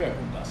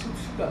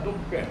liquidificador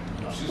perto.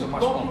 Não precisa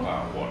mais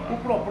contar agora. O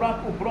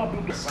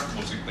próprio... Conversar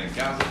com você que está em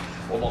casa,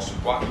 o nosso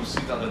quadro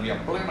Cidadania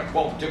Plena.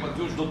 Qual o tema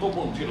de hoje? Doutor,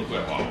 bom dia, doutor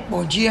Herval.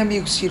 Bom dia,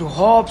 amigo Ciro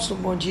Robson.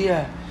 Bom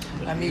dia,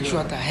 amigo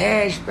J.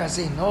 Regis.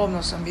 Prazer enorme,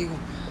 nosso amigo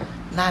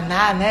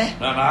Naná, né?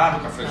 Naná, do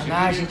cafezinho.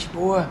 Naná, gente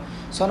boa.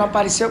 Só não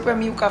apareceu pra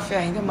mim o café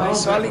ainda, mas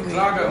só alegria.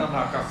 Traga,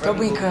 Naná, café. Tô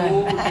brincando.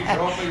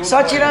 Doutor,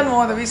 só tirando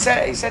onda, viu? Isso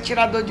é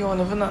tirador de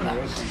onda, viu, Naná?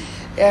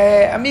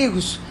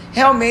 Amigos,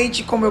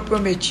 realmente, como eu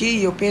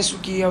prometi, eu penso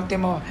que é o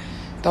tema,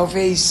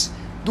 talvez,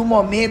 do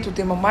momento, o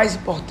tema mais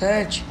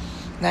importante.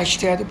 Na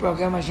estreia do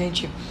programa, a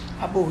gente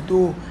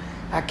abordou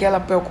aquela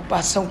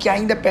preocupação que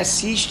ainda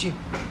persiste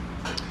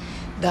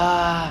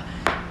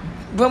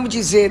vamos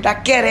dizer, da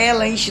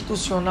querela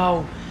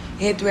institucional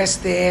entre o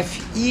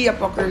STF e a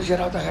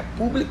Procuradoria-Geral da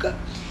República.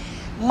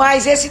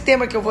 Mas esse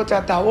tema que eu vou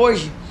tratar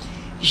hoje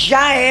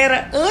já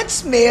era,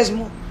 antes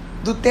mesmo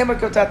do tema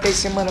que eu tratei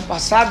semana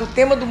passada, o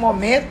tema do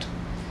momento,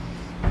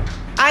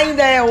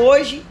 ainda é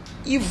hoje,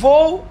 e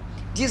vou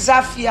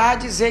desafiar,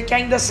 dizer que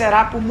ainda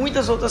será por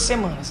muitas outras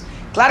semanas.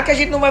 Claro que a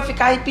gente não vai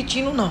ficar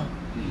repetindo, não.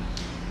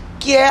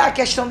 Que é a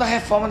questão da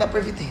reforma da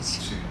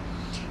Previdência. Sim.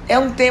 É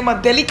um tema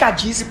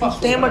delicadíssimo, passou,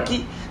 um tema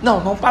que...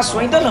 Não passou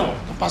ainda não.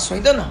 Não passou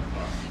ainda não.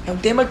 É um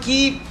tema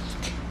que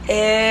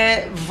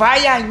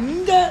vai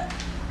ainda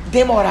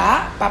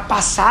demorar para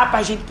passar, para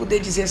a gente poder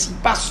dizer assim,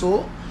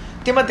 passou.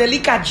 Um tema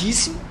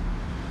delicadíssimo.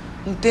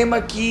 Um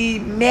tema que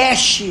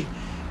mexe,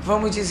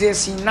 vamos dizer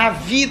assim, na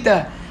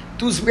vida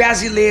dos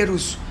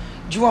brasileiros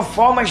de uma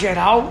forma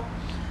geral,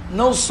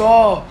 não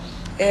só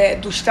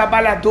dos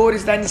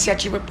trabalhadores da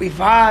iniciativa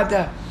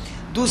privada,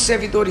 dos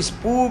servidores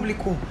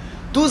públicos,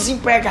 dos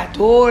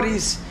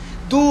empregadores,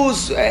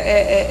 dos,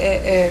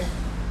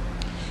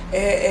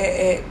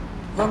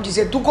 vamos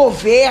dizer, do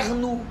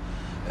governo,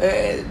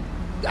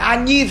 a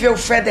nível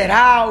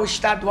federal,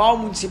 estadual,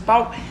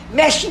 municipal,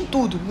 mexe em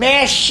tudo,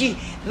 mexe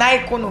na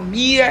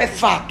economia, é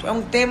fato, é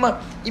um tema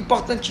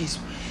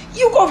importantíssimo.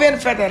 E o governo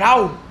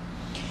federal,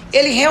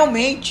 ele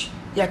realmente,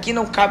 e aqui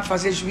não cabe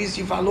fazer juízo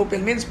de valor,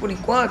 pelo menos por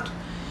enquanto,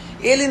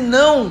 ele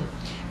não,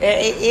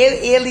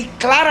 ele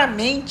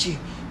claramente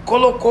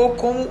colocou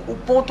como o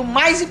ponto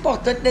mais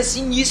importante nesse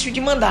início de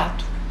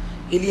mandato.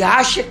 Ele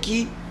acha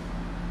que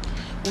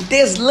o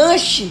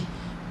deslanche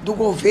do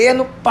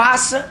governo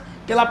passa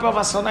pela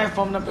aprovação da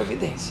reforma da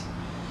Previdência.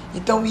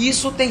 Então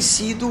isso tem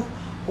sido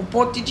o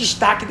ponto de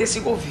destaque desse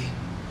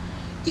governo.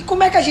 E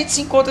como é que a gente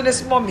se encontra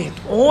nesse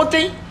momento?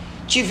 Ontem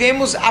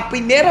tivemos a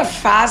primeira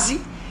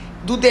fase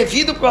do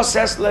devido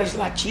processo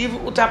legislativo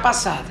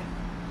ultrapassada,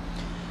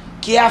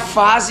 que é a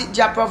fase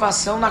de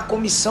aprovação na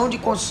Comissão de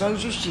Constituição e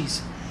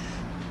Justiça.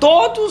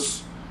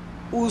 Todos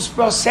os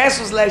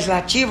processos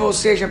legislativos, ou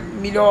seja,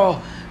 melhor,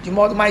 de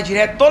modo mais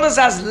direto, todas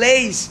as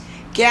leis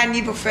que é a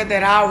nível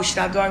federal,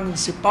 estadual e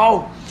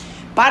municipal,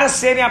 para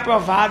serem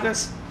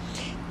aprovadas,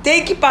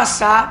 tem que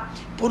passar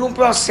por um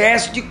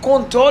processo de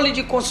controle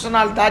de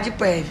constitucionalidade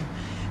prévio,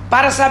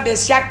 para saber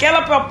se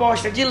aquela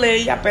proposta de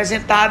lei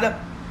apresentada,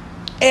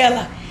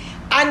 ela,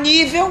 a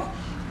nível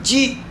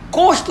de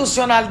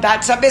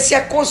constitucionalidade, saber se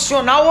é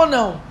constitucional ou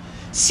não,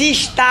 se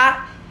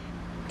está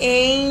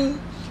em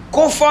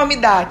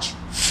conformidade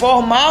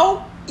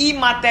formal e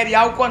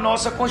material com a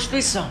nossa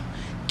Constituição,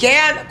 que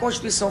é a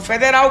Constituição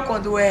Federal,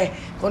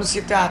 quando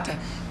se trata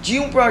de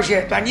um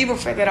projeto a nível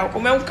federal,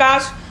 como é um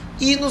caso,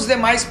 e nos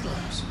demais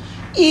planos.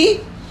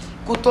 E,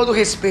 com todo o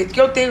respeito que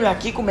eu tenho,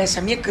 aqui começa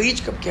a minha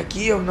crítica, porque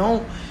aqui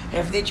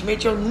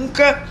evidentemente eu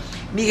nunca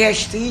me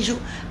restringo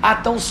a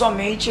tão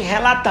somente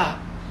relatar.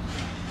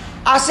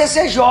 A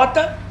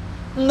CCJ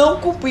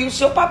não cumpriu o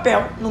seu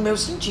papel, no meu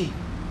sentido.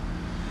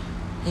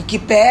 Em que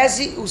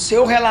pese o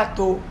seu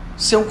relator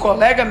ser um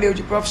colega meu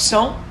de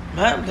profissão,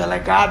 né, um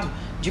delegado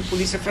de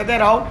Polícia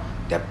Federal,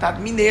 deputado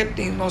mineiro,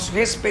 tem o nosso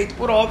respeito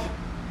por óbvio,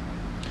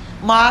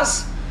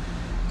 mas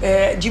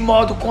de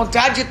modo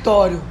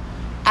contraditório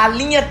a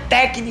linha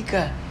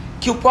técnica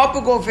que o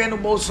próprio governo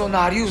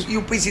Bolsonaro e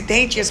o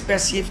presidente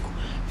específico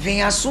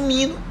vem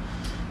assumindo,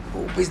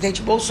 o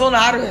presidente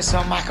Bolsonaro, essa é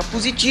uma marca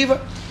positiva,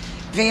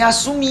 vem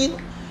assumindo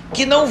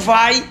que não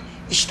vai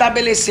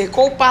estabelecer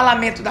com o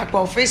parlamento da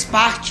qual fez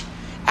parte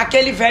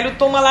aquele velho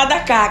toma lá da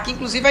cá, que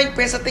inclusive a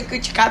imprensa tem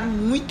criticado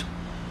muito,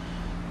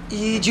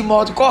 e de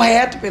modo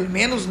correto, pelo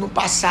menos no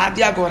passado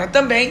e agora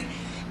também,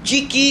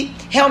 de que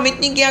realmente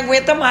ninguém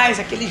aguenta mais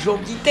aquele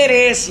jogo de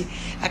interesse,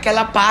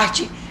 aquela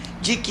parte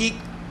de que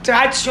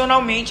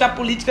tradicionalmente a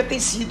política tem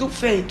sido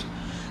feito.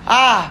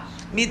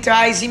 Me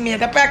traz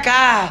emenda para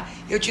cá,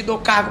 eu te dou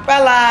cargo para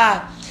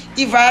lá,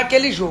 e vai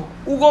aquele jogo.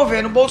 O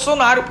governo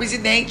Bolsonaro, o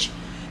presidente,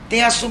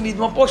 tem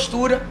assumido uma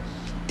postura,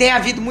 tem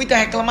havido muita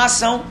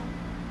reclamação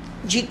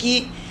de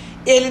que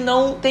ele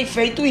não tem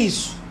feito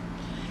isso.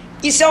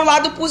 Isso é o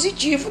lado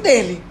positivo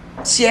dele,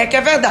 se é que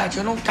é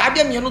verdade. Não cabe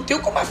a mim, eu não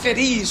tenho como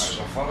aferir isso.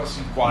 Mas só fala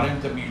assim,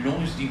 40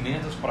 milhões de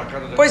emendas para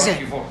cada deputado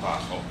que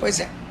votar. Pois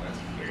é.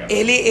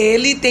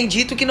 Ele tem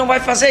dito que não vai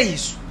fazer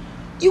isso.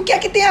 E o que é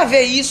que tem a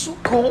ver isso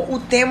com o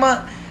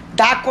tema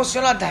da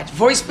constitucionalidade?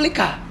 Vou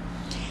explicar.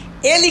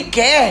 Ele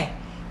quer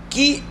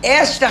que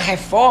esta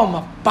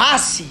reforma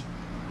passe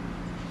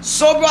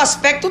sobre o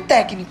aspecto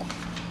técnico.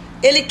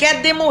 Ele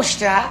quer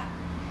demonstrar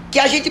que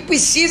a gente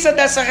precisa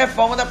dessa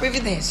reforma da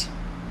Previdência,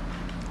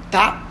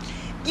 tá?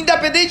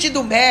 Independente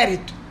do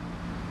mérito,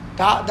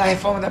 tá, da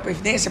reforma da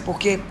Previdência,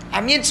 porque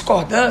a minha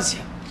discordância,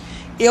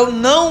 eu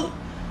não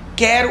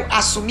quero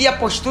assumir a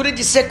postura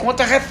de ser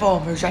contra a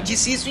reforma. Eu já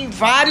disse isso em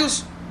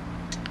vários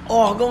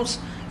órgãos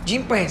de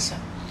imprensa.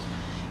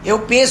 Eu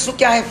penso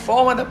que a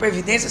reforma da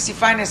Previdência se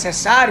faz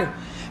necessário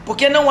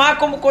porque não há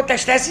como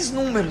contestar esses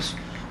números.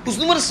 Os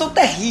números são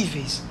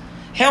terríveis.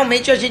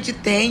 Realmente a gente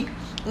tem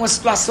uma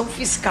situação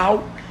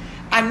fiscal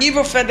a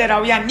nível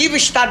federal e a nível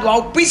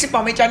estadual,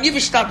 principalmente a nível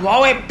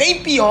estadual, é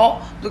bem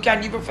pior do que a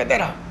nível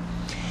federal.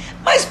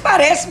 Mas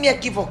parece-me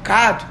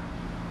equivocado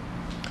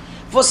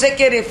você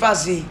querer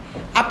fazer,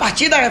 a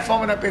partir da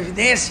reforma da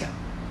Previdência,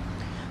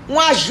 um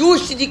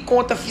ajuste de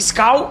conta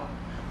fiscal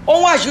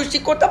ou um ajuste de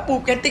conta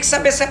pública. A gente tem que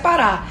saber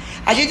separar.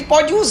 A gente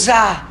pode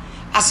usar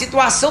a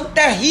situação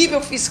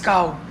terrível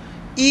fiscal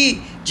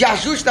e de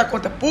ajuste da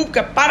conta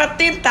pública para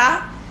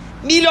tentar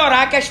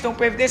melhorar a questão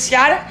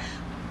previdenciária,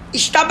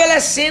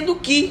 estabelecendo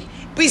que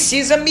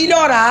precisa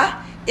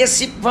melhorar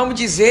esse, vamos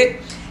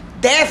dizer,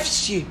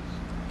 déficit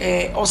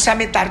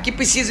orçamentário, que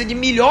precisa de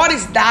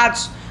melhores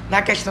dados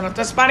na questão da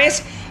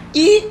transparência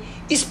e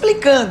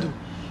explicando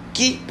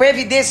que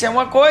previdência é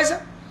uma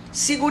coisa,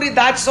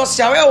 seguridade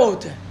social é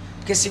outra.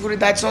 Porque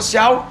seguridade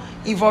social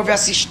envolve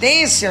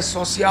assistência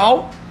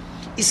social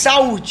e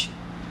saúde.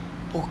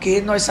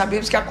 Porque nós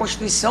sabemos que a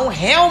Constituição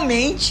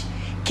realmente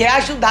quer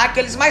ajudar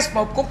aqueles mais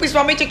pobres, como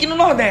principalmente aqui no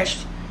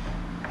Nordeste.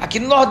 Aqui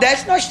no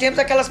Nordeste nós temos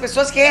aquelas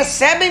pessoas que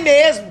recebem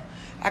mesmo,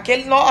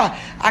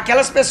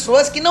 aquelas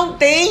pessoas que não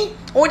têm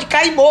onde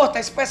cair morto,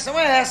 a expressão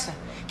é essa,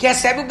 que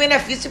recebem o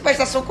benefício de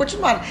prestação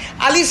continuada.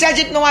 Ali, se a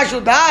gente não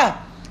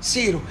ajudar,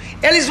 Ciro,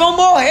 eles vão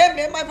morrer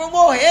mesmo, mas vão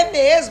morrer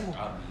mesmo.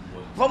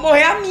 Vão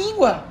morrer à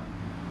míngua.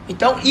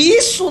 Então,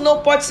 isso não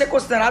pode ser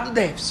considerado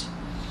déficit.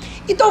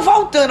 Então,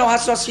 voltando ao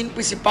raciocínio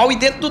principal e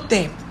dentro do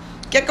tempo,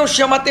 o que é que eu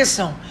chamo a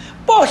atenção?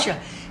 Poxa,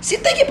 se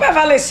tem que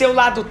prevalecer o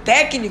lado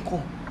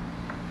técnico,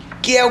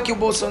 que é o que o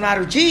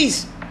Bolsonaro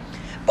diz,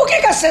 por que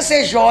a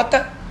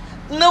CCJ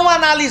não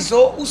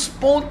analisou os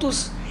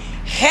pontos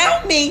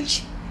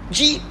realmente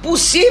de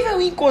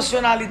possível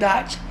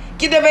inconstitucionalidade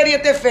que deveria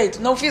ter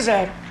feito? Não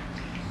fizeram.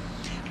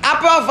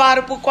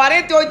 Aprovaram por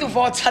 48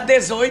 votos a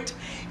 18,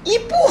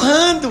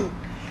 empurrando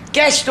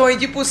questões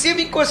de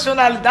possível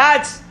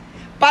inconstitucionalidades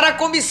para a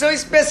comissão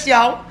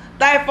especial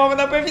da reforma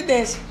da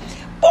Previdência.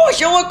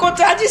 Poxa, é uma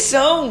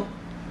contradição.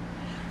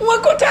 Uma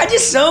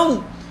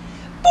contradição.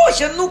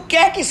 Poxa, não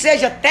quer que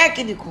seja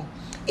técnico?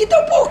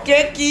 Então por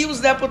que os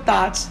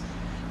deputados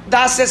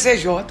da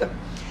CCJ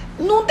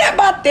não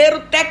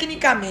debateram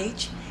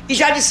tecnicamente e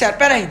já disseram,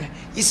 peraí,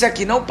 isso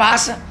aqui não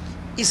passa,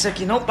 isso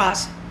aqui não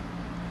passa,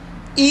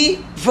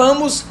 e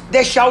vamos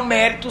deixar o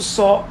mérito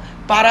só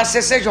para a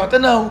CCJ?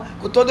 Não,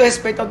 com todo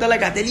respeito ao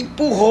delegado, ele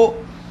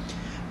empurrou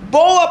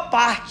boa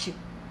parte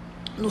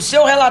no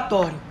seu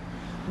relatório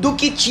do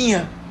que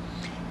tinha,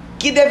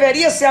 que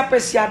deveria ser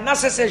apreciado na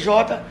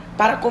CCJ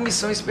para a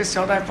Comissão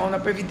Especial da Reforma da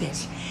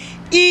Previdência.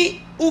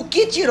 E o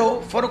que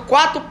tirou foram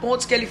 4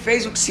 pontos que ele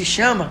fez, o que se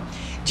chama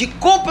de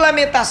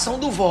complementação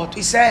do voto.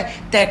 Isso é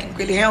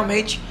técnico, ele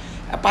realmente,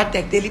 a parte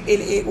técnica,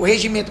 o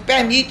regimento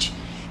permite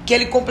que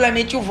ele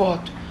complemente o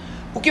voto.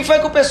 O que foi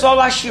que o pessoal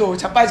lá chiou?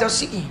 Rapaz, é o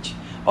seguinte,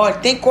 olha,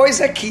 tem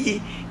coisa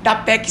aqui da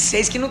PEC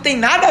 6 que não tem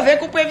nada a ver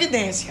com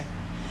Previdência.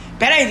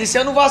 Peraí, isso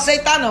eu não vou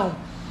aceitar não.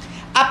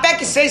 A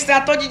PEC 6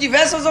 tratou de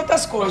diversas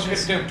outras coisas.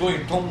 Mas ele tentou,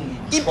 então,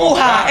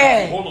 empurrar,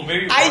 no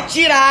meio, aí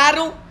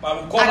tiraram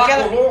o colar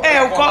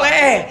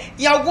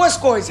e algumas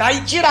coisas.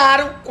 Aí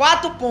tiraram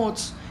 4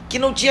 pontos que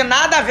não tinha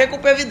nada a ver com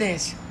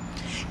Previdência.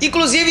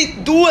 Inclusive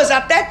 2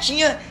 até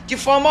tinha de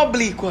forma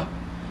oblíqua.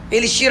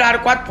 Eles tiraram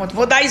 4 pontos.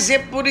 Vou dar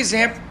exemplo, por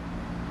exemplo.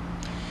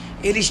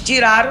 Eles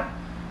tiraram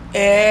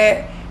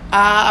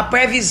a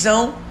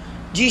previsão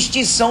de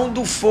extinção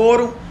do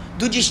foro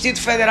do Distrito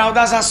Federal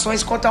das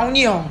ações contra a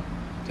União.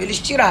 Eles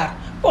tiraram.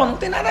 Pô, não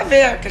tem nada a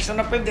ver a questão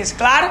da Previdência.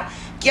 Claro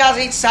que a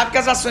gente sabe que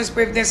as ações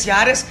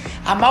previdenciárias,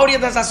 a maioria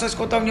das ações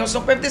contra a União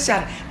são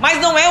previdenciárias. Mas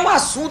não é um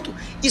assunto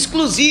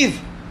exclusivo.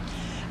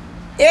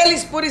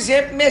 Eles, por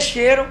exemplo,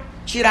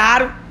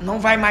 tiraram, não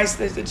vai mais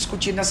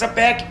discutir nessa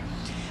PEC,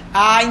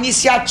 a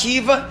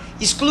iniciativa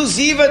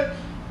exclusiva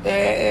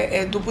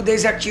do Poder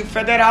Executivo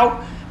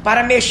Federal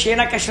para mexer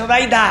na questão da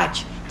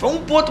idade. Foi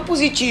um ponto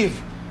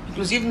positivo.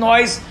 Inclusive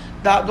nós,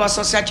 do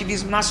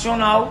Associativismo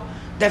Nacional,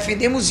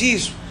 defendemos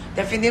isso.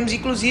 Defendemos,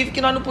 inclusive,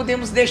 que nós não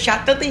podemos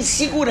deixar tanta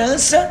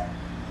insegurança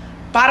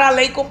para a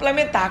lei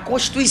complementar. A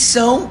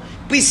Constituição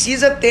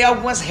precisa ter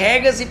algumas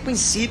regras e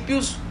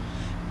princípios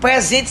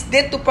presentes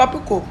dentro do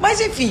próprio corpo.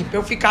 Mas, enfim, para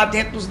eu ficar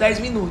dentro dos 10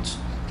 minutos,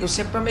 que eu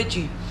sempre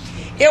prometi.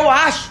 Eu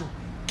acho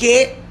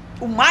que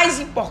o mais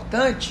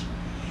importante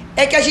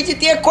é que a gente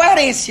tenha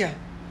coerência.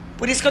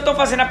 Por isso que eu estou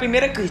fazendo a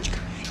primeira crítica.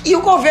 E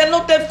o governo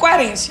não teve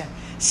coerência.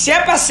 Se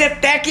é para ser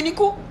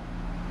técnico,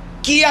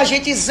 que a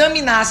gente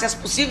examinasse as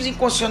possíveis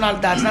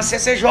inconstitucionalidades na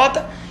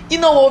CCJ e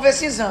não houve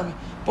esse exame.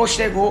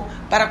 Postergou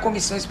para a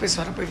Comissão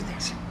Especial da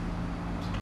Previdência.